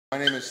My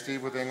name is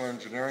Steve with Engler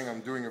Engineering. I'm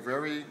doing a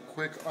very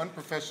quick,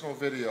 unprofessional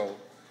video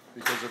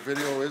because a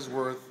video is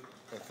worth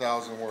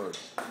 1,000 words.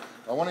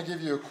 I want to give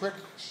you a quick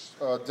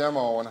demo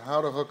on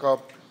how to hook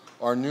up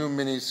our new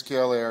mini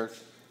Scale-Aire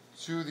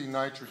to the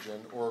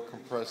nitrogen or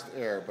compressed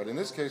air. But in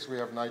this case, we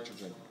have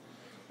nitrogen.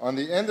 On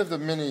the end of the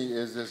mini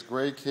is this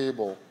gray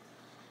cable.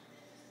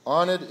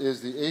 On it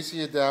is the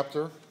AC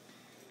adapter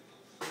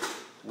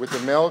with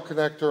the male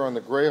connector on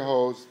the gray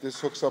hose. This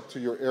hooks up to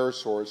your air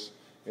source.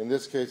 In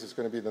this case, it's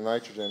going to be the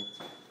nitrogen.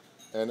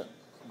 And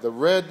the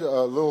red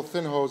little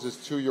thin hose is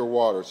to your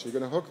water. So you're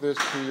going to hook this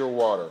to your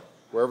water,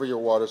 wherever your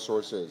water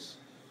source is.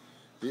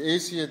 The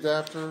AC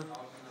adapter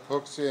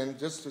hooks in,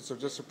 it's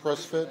just a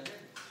press fit,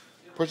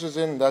 pushes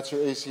in, and that's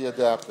your AC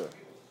adapter.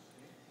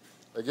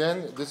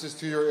 Again, this is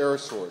to your air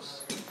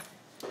source.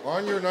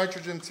 On your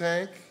nitrogen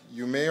tank,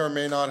 you may or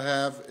may not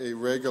have a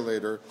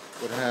regulator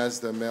that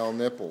has the male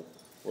nipple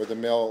or the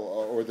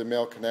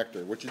male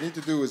connector. What you need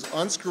to do is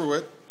unscrew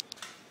it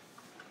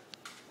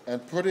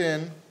and put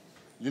in,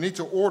 you need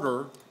to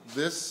order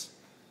this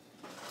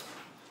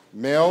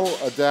male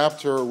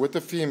adapter with the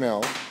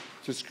female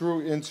to screw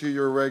into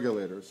your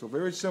regulator. So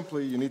very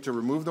simply, you need to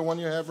remove the one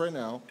you have right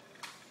now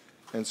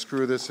and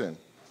screw this in.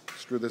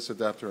 Screw this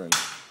adapter in.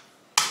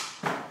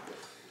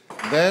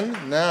 Then,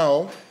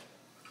 now,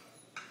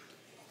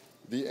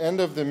 the end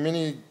of the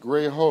mini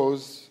gray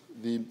hose,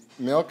 the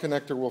male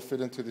connector will fit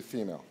into the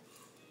female.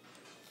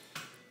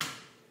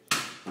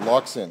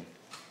 Locks in.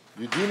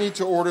 You do need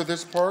to order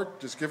this part.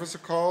 Just give us a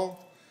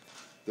call.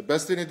 The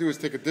best thing to do is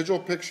take a digital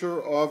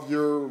picture of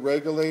your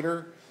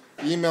regulator,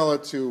 email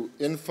it to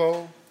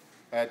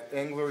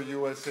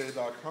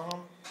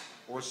info@englerusa.com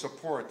or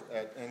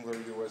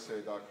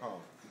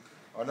support@englerusa.com.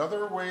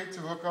 Another way to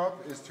hook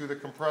up is to the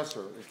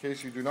compressor, in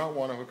case you do not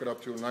want to hook it up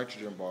to a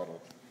nitrogen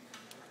bottle.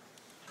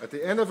 At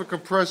the end of a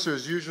compressor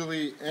is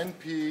usually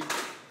NP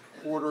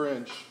 1/4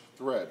 inch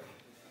thread.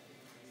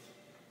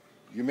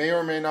 You may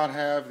or may not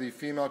have the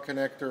female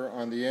connector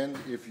on the end.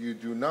 If you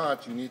do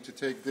not, you need to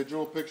take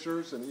digital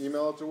pictures and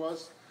email it to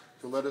us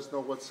to let us know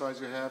what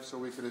size you have so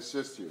we can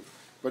assist you.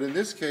 But in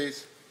this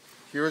case,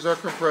 here's our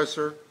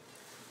compressor.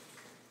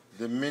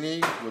 The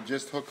mini will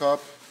just hook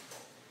up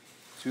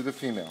to the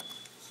female.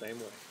 Same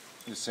way.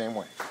 The same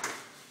way.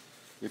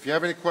 If you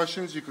have any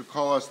questions, you could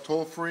call us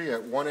toll free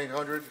at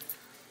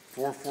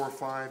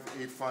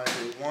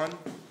 1-800-445-8581.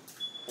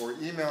 or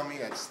email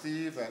me at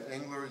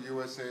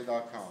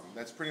steve@englerusa.com.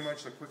 That's pretty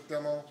much a quick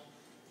demo,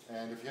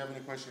 and if you have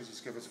any questions,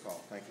 just give us a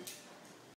call. Thank you.